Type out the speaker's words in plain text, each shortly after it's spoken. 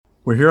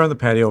We're here on the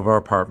patio of our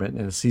apartment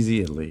in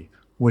Assisi, Italy,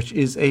 which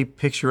is a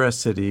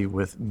picturesque city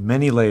with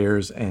many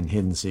layers and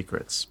hidden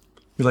secrets.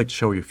 We'd like to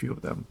show you a few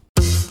of them.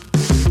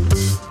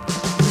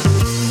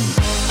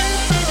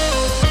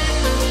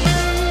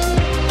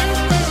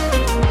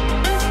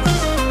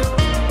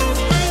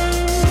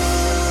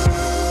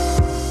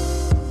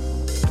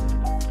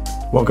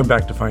 Welcome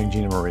back to Finding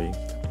Gina Marie,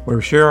 where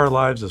we share our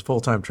lives as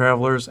full-time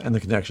travelers and the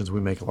connections we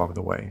make along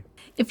the way.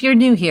 If you're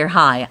new here,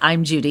 hi,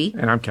 I'm Judy.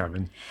 And I'm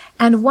Kevin.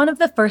 And one of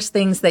the first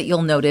things that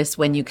you'll notice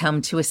when you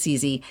come to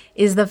Assisi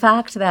is the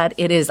fact that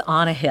it is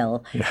on a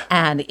hill. Yeah.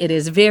 And it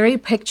is very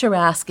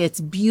picturesque. It's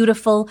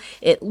beautiful.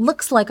 It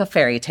looks like a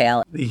fairy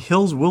tale. The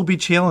hills will be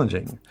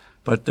challenging,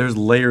 but there's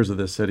layers of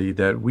this city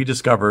that we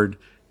discovered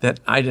that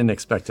I didn't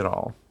expect at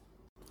all.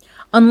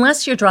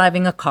 Unless you're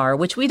driving a car,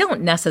 which we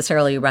don't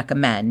necessarily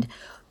recommend,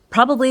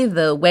 probably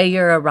the way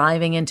you're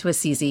arriving into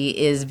Assisi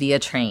is via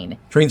train.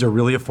 Trains are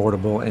really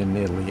affordable in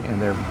Italy,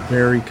 and they're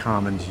very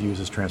common to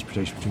use as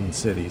transportation between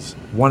cities.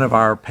 One of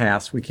our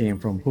paths, we came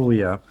from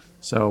Puglia,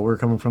 so we're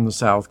coming from the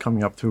south,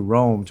 coming up through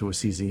Rome to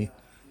Assisi,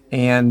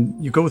 and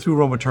you go through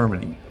Roma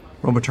Termini.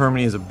 Roma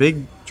Termini is a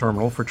big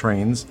terminal for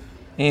trains,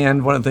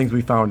 and one of the things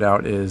we found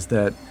out is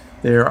that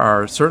there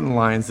are certain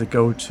lines that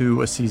go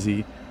to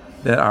Assisi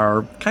that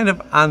are kind of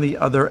on the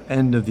other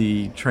end of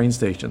the train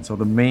station. So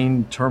the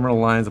main terminal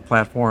lines, the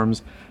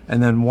platforms,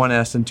 and then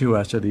 1S and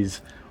 2S are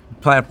these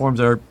platforms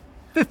that are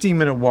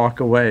 15-minute walk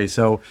away.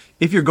 So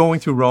if you're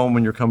going through Rome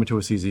when you're coming to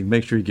Assisi,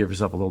 make sure you give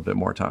yourself a little bit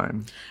more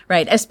time.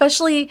 Right.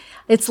 Especially,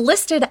 it's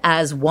listed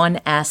as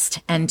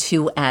 1est and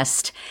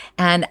 2est.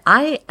 And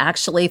I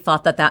actually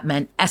thought that that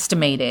meant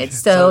estimated,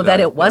 so that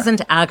it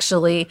wasn't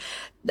actually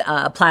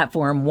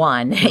platform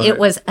 1. Right. It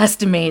was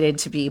estimated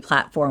to be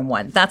platform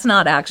 1. That's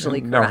not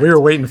actually correct. No, we were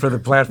waiting for the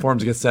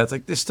platforms to get set. It's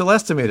like, they're still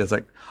estimated. It's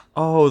like,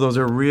 oh, those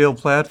are real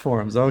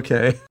platforms.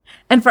 Okay.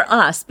 And for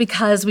us,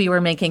 because we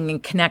were making a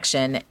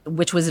connection,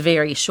 which was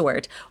very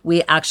short,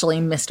 we actually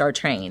missed our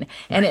train.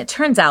 And it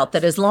turns out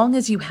that as long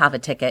as you have a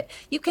ticket,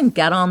 you can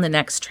get on the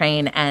next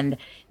train. And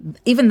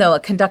even though a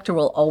conductor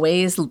will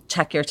always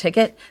check your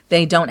ticket,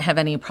 they don't have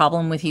any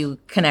problem with you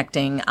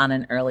connecting on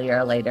an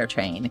earlier or later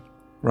train.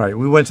 Right.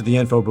 We went to the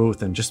info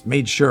booth and just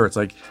made sure. It's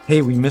like,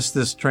 hey, we missed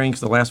this train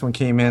because the last one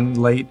came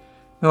in late.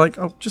 They're like,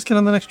 oh, just get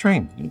on the next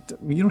train.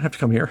 You don't have to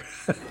come here.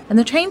 And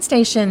the train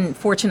station,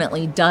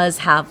 fortunately, does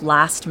have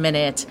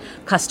last-minute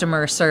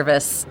customer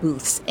service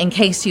booths in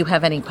case you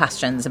have any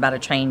questions about a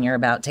train you're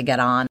about to get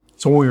on.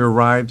 So when we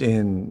arrived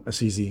in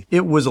Assisi,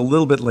 it was a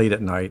little bit late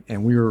at night,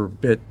 and we were a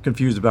bit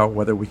confused about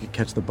whether we could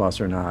catch the bus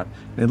or not.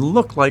 And it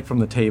looked like from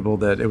the table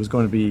that it was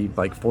going to be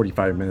like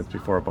 45 minutes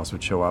before a bus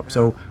would show up.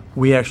 So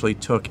we actually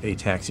took a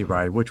taxi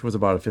ride, which was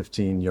about a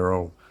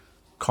 €15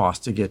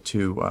 cost to get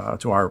to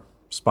our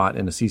spot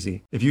in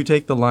Assisi. If you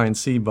take the Line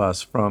C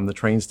bus from the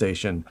train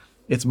station,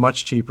 it's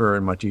much cheaper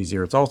and much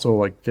easier. It's also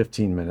like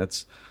 15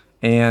 minutes.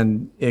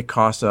 And it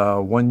costs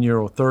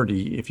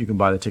 €1.30 if you can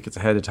buy the tickets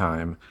ahead of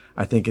time.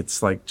 I think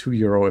it's like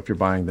 €2 if you're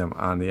buying them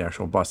on the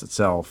actual bus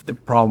itself. The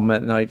problem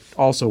at night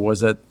also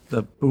was that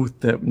the booth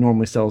that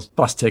normally sells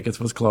bus tickets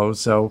was closed.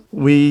 So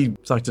we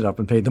sucked it up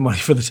and paid the money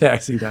for the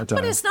taxi that time.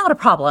 But it's not a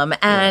problem.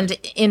 And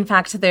in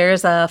fact,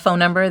 there's a phone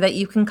number that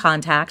you can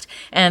contact.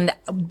 And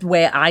the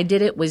way I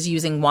did it was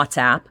using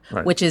WhatsApp,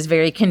 which is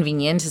very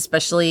convenient,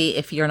 especially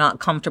if you're not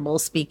comfortable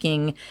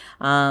speaking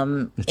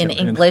in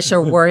English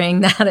or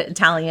worrying that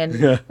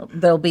Italian,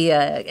 there'll be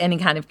any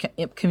kind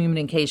of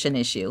communication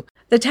issue.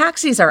 The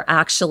taxis are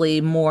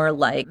actually more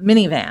like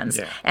minivans.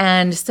 Yeah.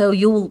 And so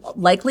you'll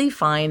likely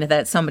find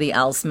that somebody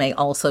else may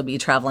also be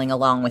traveling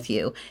along with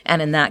you.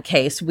 And in that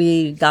case,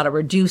 we got a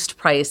reduced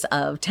price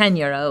of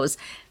 €10.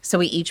 So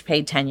we each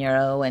paid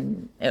 €10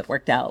 and it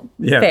worked out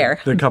fair.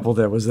 The couple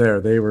that was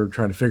there, they were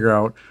trying to figure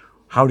out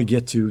how to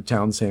get to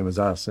town same as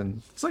us.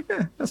 And it's like,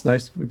 that's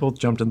nice. We both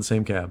jumped in the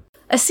same cab.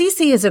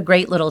 Assisi is a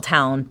great little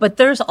town, but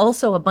there's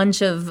also a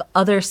bunch of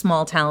other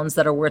small towns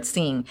that are worth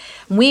seeing.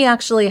 We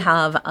actually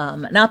have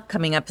an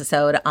upcoming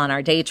episode on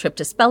our day trip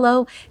to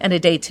Spello and a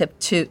day trip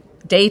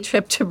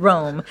to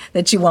Rome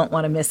that you won't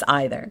want to miss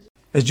either.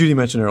 As Judy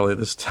mentioned earlier,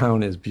 this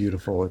town is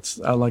beautiful. It's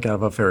like out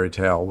of a fairy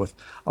tale with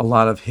a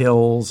lot of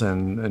hills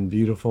and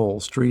beautiful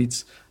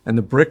streets, and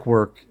the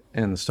brickwork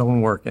and the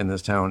stonework in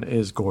this town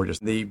is gorgeous.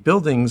 The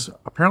buildings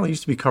apparently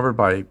used to be covered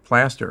by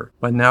plaster,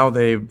 but now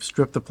they've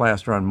stripped the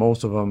plaster on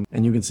most of them,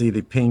 and you can see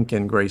the pink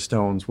and gray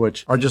stones,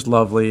 which are just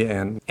lovely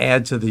and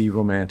add to the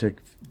romantic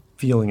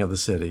feeling of the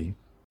city.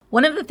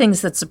 One of the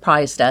things that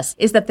surprised us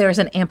is that there's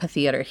an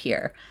amphitheater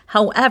here.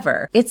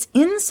 However, it's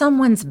in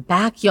someone's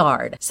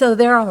backyard. So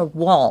there are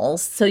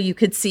walls so you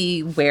could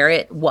see where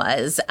it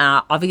was.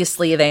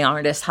 Obviously, they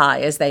aren't as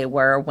high as they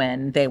were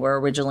when they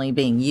were originally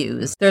being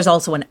used. There's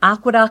also an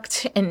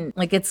aqueduct and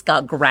it's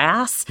got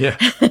grass. Yeah.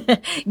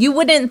 You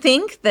wouldn't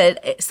think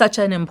that such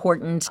an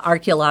important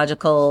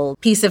archaeological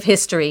piece of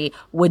history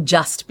would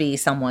just be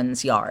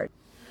someone's yard.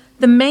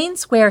 The main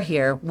square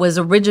here was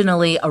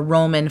originally a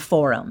Roman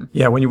forum.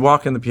 Yeah, when you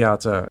walk in the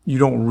piazza, you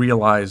don't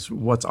realize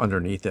what's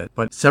underneath it.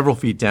 But several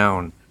feet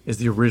down is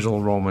the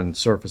original Roman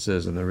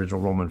surfaces and the original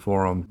Roman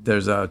Forum.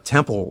 There's a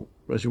temple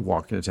as you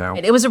walk into town.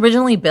 It was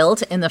originally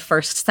built in the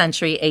 1st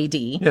century AD.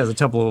 Yeah, the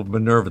Temple of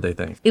Minerva, they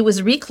think. It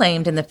was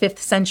reclaimed in the 5th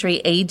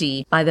century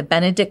AD by the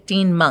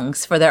Benedictine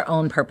monks for their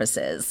own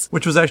purposes.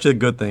 Which was actually a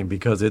good thing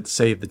because it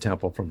saved the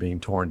temple from being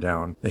torn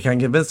down. They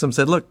kind of convinced them,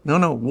 said, look,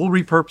 no, we'll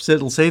repurpose it.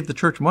 It'll save the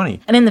church money.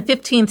 And in the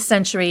 15th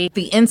century,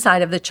 the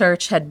inside of the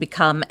church had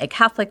become a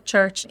Catholic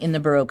church in the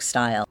Baroque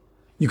style.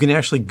 You can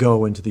actually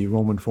go into the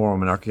Roman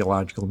Forum and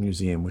Archaeological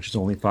Museum, which is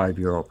only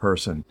 €5 a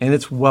person, and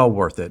it's well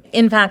worth it.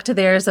 In fact,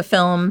 there's a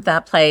film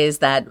that plays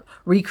that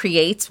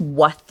recreates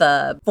what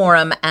the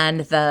Forum and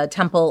the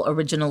temple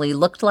originally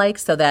looked like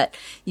so that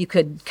you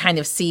could kind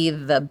of see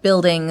the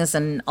buildings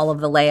and all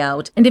of the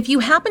layout. And if you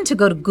happen to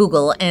go to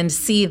Google and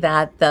see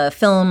that the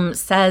film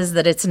says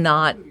that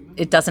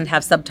it doesn't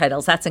have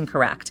subtitles, that's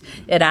incorrect.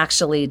 It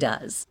actually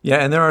does. Yeah,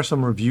 and there are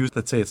some reviews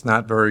that say it's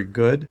not very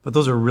good, but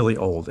those are really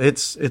old.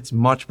 It's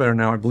much better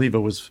now. I believe it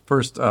was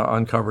first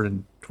uncovered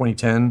in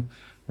 2010,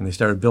 and they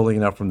started building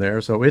it up from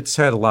there. So it's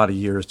had a lot of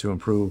years to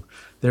improve.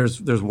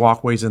 There's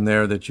walkways in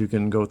there that you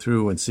can go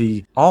through and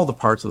see all the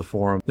parts of the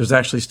Forum. There's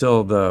actually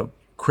still the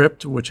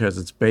crypt, which has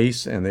its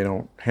base, and they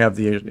don't have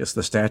the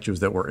statues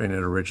that were in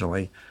it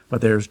originally,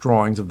 but there's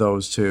drawings of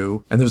those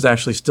too. And there's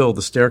actually still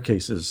the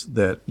staircases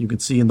that you can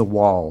see in the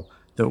wall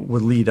that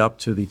would lead up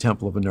to the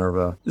Temple of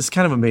Minerva. It's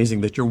kind of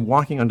amazing that you're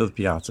walking under the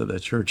piazza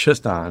that you're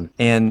just on,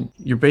 and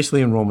you're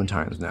basically in Roman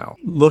times now.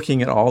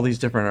 Looking at all these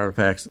different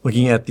artifacts,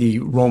 looking at the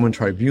Roman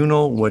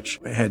tribunal, which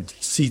had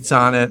seats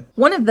on it.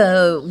 One of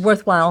the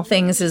worthwhile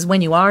things is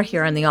when you are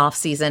here in the off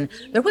season,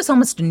 there was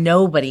almost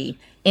nobody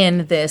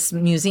in this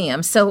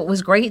museum. So it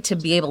was great to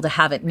be able to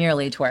have it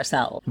nearly to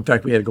ourselves. In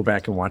fact, we had to go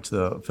back and watch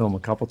the film a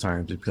couple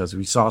times because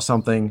we saw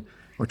something.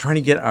 We're trying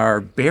to get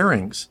our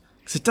bearings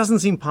because it doesn't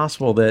seem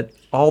possible that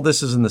all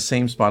this is in the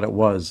same spot it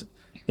was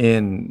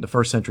in the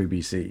 1st century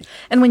BC.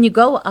 And when you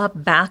go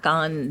up back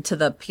on to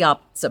the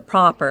piazza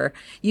proper,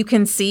 you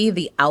can see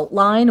the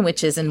outline,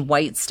 which is in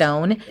white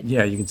stone.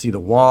 Yeah, you can see the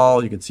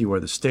wall. You can see where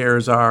the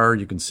stairs are.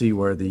 You can see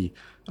where the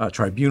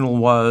tribunal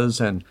was.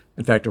 And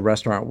in fact, a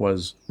restaurant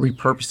was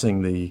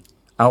repurposing the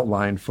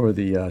outline for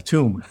the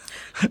tomb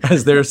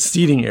as their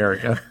seating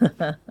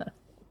area.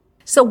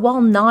 So while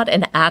not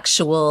an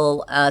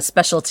actual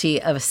specialty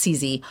of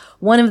Assisi,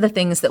 one of the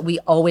things that we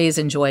always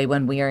enjoy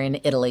when we are in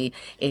Italy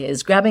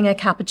is grabbing a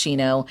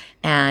cappuccino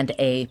and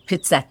a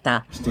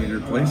pizzetta.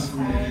 Standard place.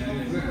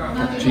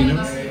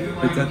 Cappuccino,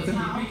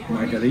 pizzetta,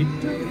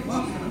 margarita.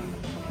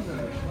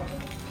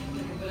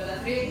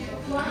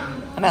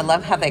 And I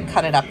love how they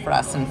cut it up for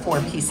us in 4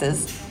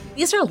 pieces.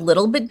 These are a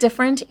little bit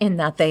different in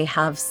that they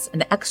have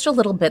an extra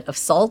little bit of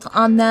salt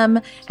on them,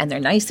 and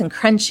they're nice and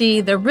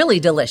crunchy. They're really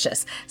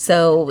delicious.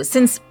 So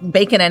since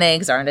bacon and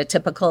eggs aren't a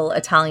typical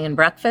Italian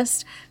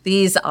breakfast,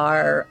 these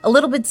are a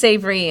little bit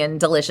savory and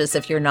delicious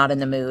if you're not in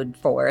the mood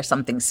for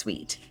something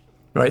sweet.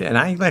 Right, and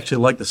I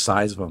actually like the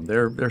size of them.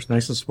 They're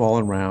nice and small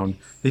and round.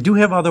 They do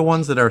have other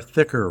ones that are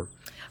thicker.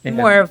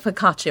 More of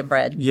focaccia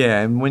bread. Yeah,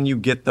 and when you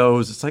get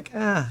those, it's like,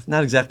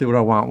 not exactly what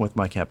I want with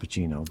my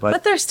cappuccino.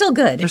 But they're still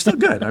good. They're still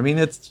good. I mean,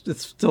 it's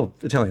still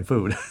Italian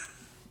food.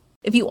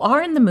 If you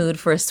are in the mood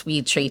for a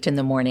sweet treat in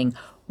the morning,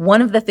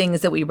 one of the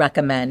things that we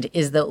recommend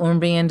is the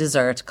Umbrian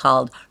dessert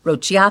called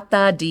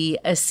Rocciata di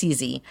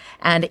Assisi.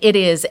 And it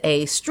is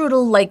a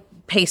strudel-like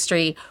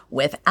pastry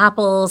with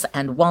apples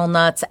and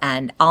walnuts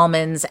and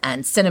almonds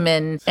and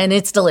cinnamon, and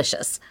it's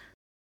delicious.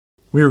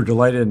 We were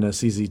delighted in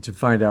Assisi to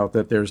find out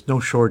that there's no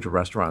shortage of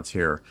restaurants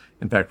here.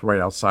 In fact, right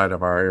outside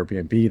of our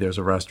Airbnb, there's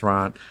a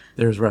restaurant.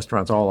 There's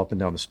restaurants all up and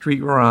down the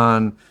street we're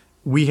on.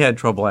 We had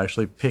trouble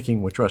actually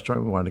picking which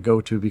restaurant we wanted to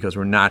go to because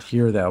we're not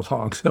here that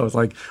long. So it's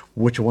like,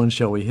 which one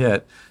shall we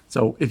hit?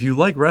 So if you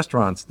like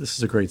restaurants, this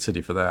is a great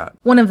city for that.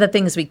 One of the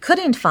things we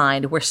couldn't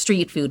find were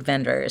street food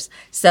vendors.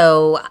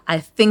 So I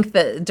think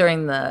that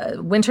during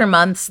the winter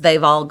months,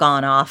 they've all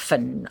gone off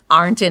and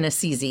aren't in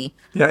Assisi.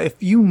 Yeah,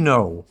 if you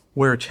know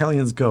where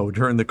Italians go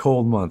during the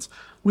cold months,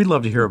 we'd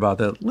love to hear about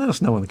that. Let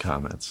us know in the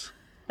comments.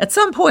 At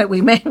some point,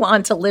 we may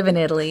want to live in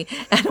Italy,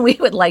 and we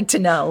would like to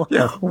know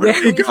where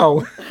do we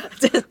go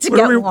to get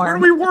warm. Where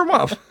do we warm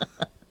up?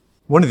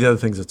 One of the other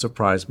things that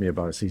surprised me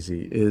about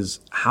Assisi is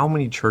how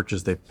many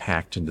churches they've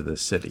packed into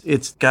this city.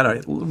 It's got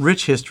a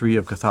rich history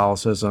of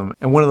Catholicism,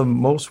 and one of the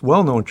most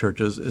well-known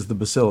churches is the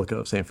Basilica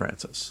of St.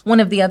 Francis. One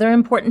of the other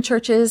important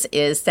churches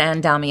is San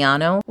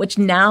Damiano, which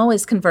now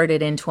is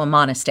converted into a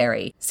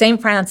monastery.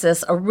 St.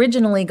 Francis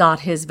originally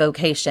got his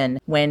vocation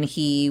when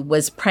he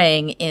was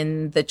praying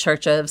in the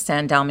church of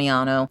San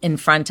Damiano in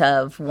front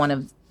of one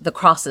of the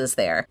crosses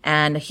there.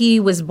 And he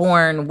was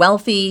born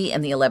wealthy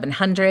in the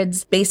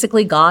 1100s.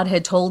 Basically, God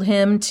had told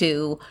him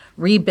to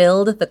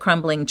rebuild the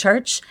crumbling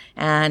church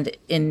and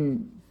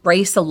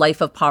embrace a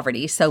life of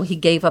poverty. So he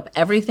gave up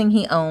everything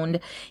he owned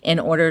in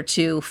order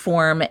to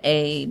form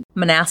a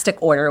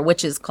monastic order,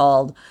 which is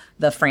called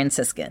the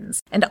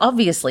Franciscans. And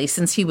obviously,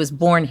 since he was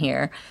born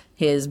here,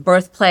 his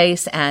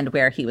birthplace and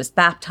where he was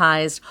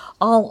baptized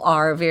all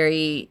are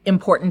very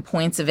important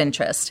points of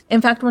interest.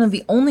 In fact, one of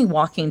the only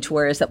walking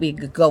tours that we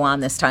could go on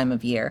this time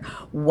of year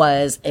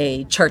was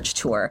a church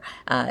tour.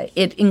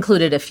 It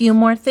included a few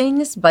more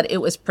things, but it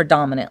was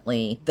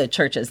predominantly the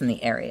churches in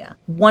the area.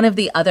 One of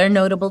the other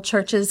notable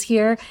churches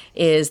here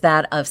is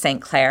that of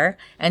St. Clare,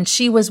 and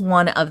she was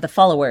one of the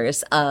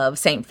followers of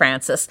St.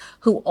 Francis,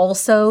 who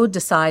also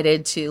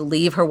decided to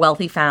leave her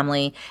wealthy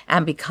family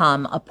and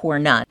become a poor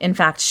nun. In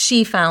fact,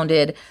 she founded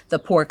the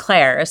Poor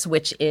Clares,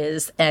 which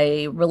is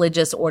a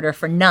religious order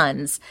for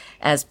nuns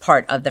as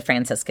part of the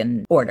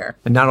Franciscan order.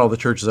 And not all the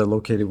churches are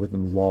located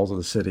within the walls of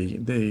the city.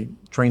 The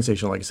train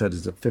station, like I said,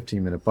 is a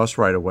 15-minute bus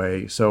ride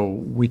away. So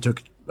we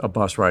took a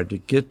bus ride to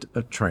get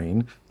a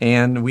train,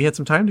 and we had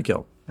some time to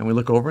kill. And we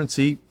look over and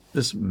see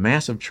this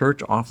massive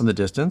church off in the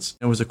distance.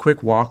 It was a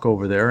quick walk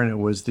over there, and it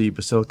was the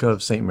Basilica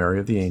of St. Mary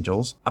of the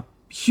Angels, a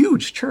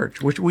huge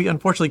church, which we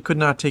unfortunately could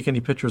not take any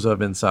pictures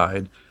of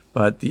inside.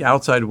 But the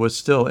outside was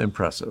still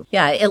impressive.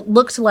 Yeah, it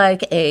looked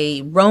like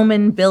a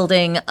Roman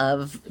building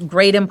of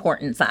great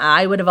importance.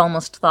 I would have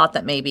almost thought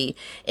that maybe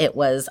it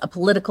was a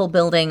political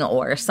building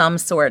or some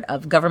sort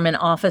of government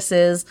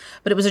offices,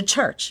 but it was a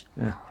church.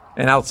 Yeah.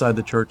 And outside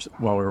the church,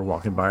 while we were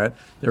walking by it,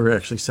 they were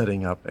actually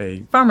setting up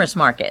a farmer's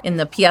market in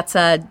the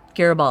Piazza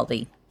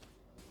Garibaldi.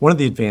 One of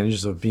the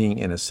advantages of being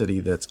in a city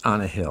that's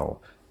on a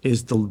hill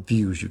is the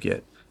views you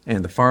get.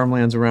 And the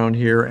farmlands around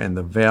here and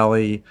the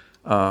valley,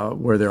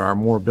 where there are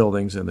more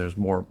buildings and there's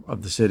more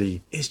of the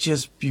city, is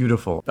just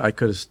beautiful. I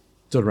could have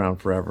stood around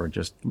forever and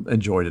just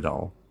enjoyed it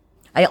all.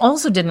 I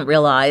also didn't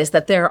realize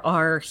that there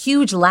are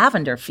huge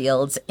lavender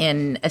fields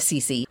in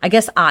Assisi. I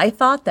guess I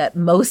thought that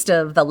most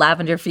of the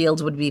lavender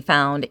fields would be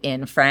found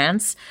in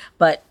France,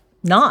 but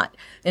not.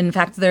 In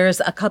fact, there's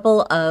a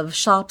couple of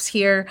shops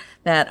here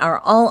that are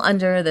all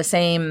under the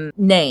same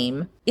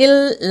name,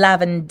 Il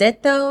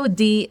Lavandetto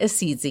di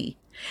Assisi.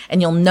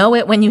 And you'll know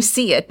it when you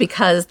see it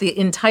because the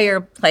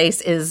entire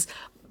place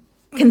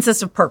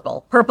consists of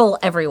purple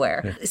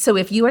everywhere. Yeah. So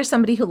if you are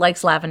somebody who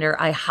likes lavender,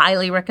 I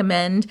highly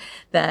recommend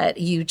that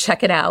you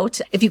check it out.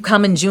 If you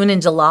come in June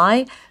and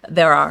July,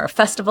 there are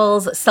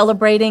festivals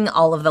celebrating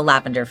all of the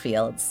lavender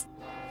fields.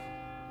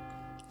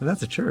 And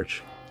that's a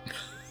church.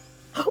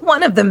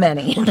 One of the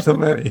many. One of the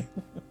many.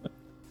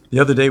 The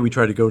other day we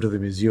tried to go to the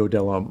Museo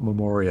della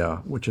Memoria,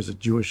 which is a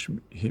Jewish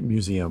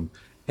museum,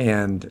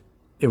 and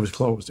it was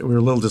closed. We were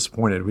a little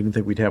disappointed. We didn't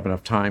think we'd have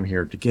enough time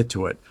here to get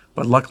to it.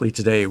 But luckily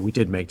today we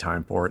did make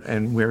time for it,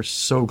 and we're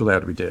so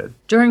glad we did.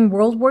 During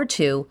World War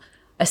II,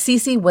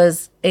 Assisi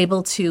was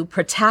able to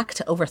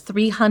protect over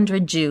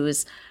 300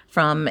 Jews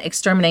from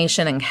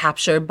extermination and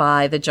capture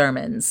by the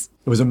Germans.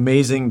 It was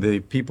amazing, the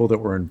people that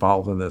were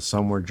involved in this.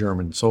 Some were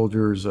German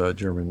soldiers,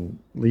 German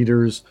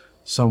leaders.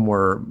 Some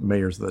were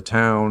mayors of the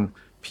town,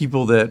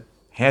 people that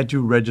had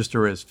to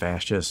register as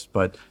fascists,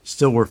 but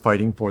still were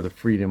fighting for the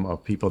freedom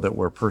of people that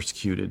were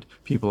persecuted,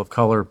 people of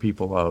color,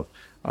 people of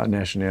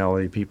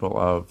nationality, people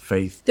of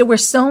faith. There were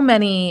so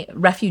many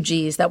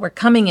refugees that were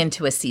coming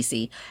into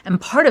Assisi, and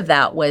part of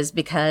that was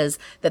because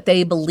that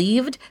they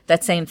believed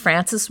that St.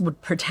 Francis would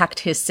protect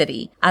his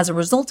city. As a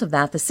result of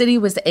that, the city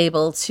was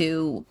able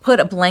to put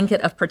a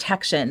blanket of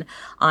protection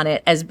on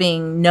it as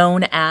being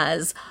known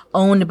as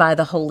owned by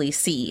the Holy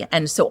See.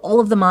 And so all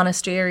of the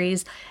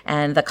monasteries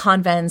and the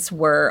convents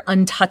were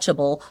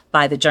untouchable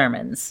by the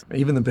Germans.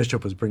 Even the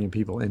bishop was bringing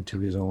people into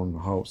his own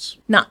house.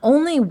 Not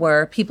only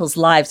were people's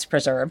lives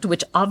preserved,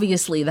 which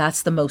obviously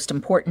that's the most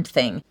important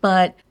thing,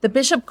 but the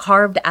bishop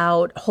carved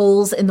out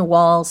holes in the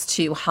walls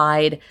to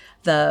hide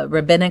the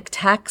rabbinic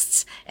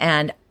texts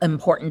and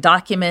important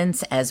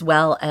documents, as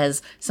well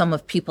as some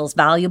of people's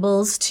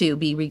valuables to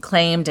be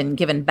reclaimed and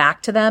given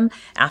back to them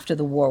after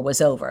the war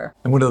was over.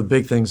 And one of the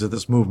big things that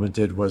this movement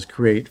did was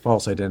create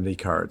false identity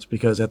cards,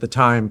 because at the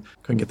time,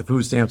 couldn't get the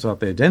food stamps off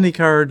the identity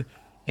card,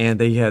 and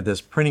they had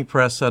this printing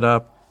press set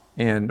up,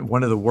 and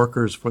one of the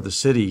workers for the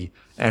city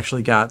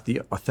actually got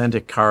the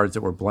authentic cards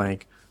that were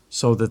blank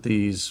so that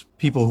these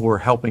people who were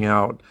helping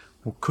out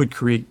could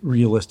create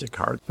realistic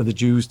cards for the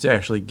Jews to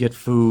actually get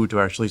food,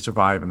 to actually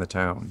survive in the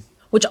town.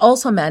 Which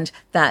also meant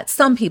that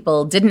some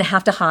people didn't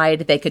have to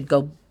hide. They could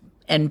go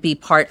and be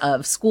part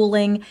of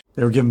schooling.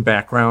 They were given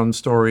background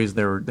stories.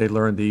 They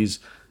learned these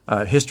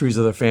histories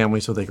of their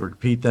family so they could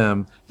repeat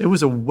them. It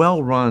was a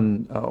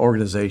well-run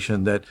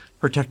organization that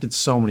protected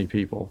so many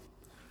people.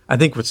 I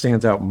think what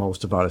stands out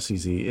most about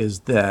Assisi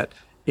is that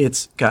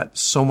it's got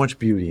so much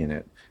beauty in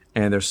it,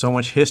 and there's so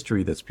much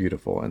history that's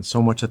beautiful, and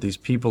so much that these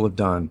people have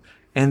done.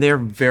 And they're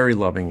very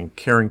loving and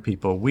caring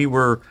people. We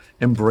were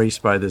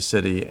embraced by this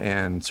city,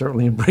 and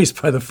certainly embraced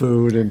by the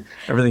food and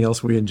everything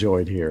else we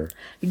enjoyed here.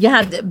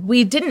 Yeah,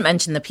 we didn't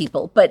mention the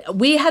people, but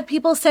we had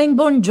people saying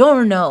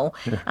buongiorno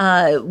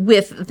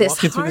with this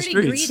hearty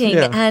greeting.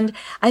 Yeah. And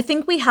I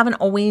think we haven't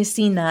always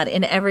seen that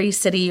in every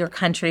city or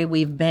country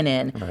we've been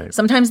in. Right.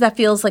 Sometimes that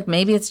feels like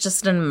maybe it's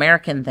just an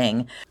American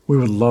thing. We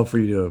would love for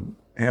you to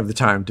have the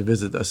time to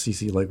visit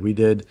Assisi like we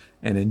did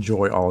and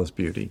enjoy all its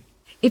beauty.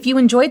 If you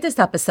enjoyed this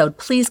episode,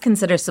 please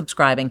consider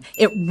subscribing.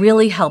 It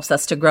really helps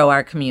us to grow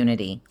our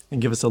community.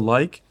 And give us a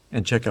like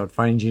and check out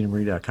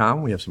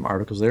findingjeanandmarie.com. We have some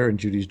articles there in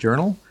Judy's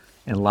journal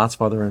and lots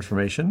of other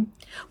information.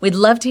 We'd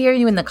love to hear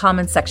you in the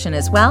comments section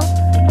as well.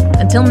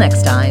 Until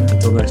next time.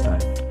 Until next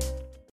time.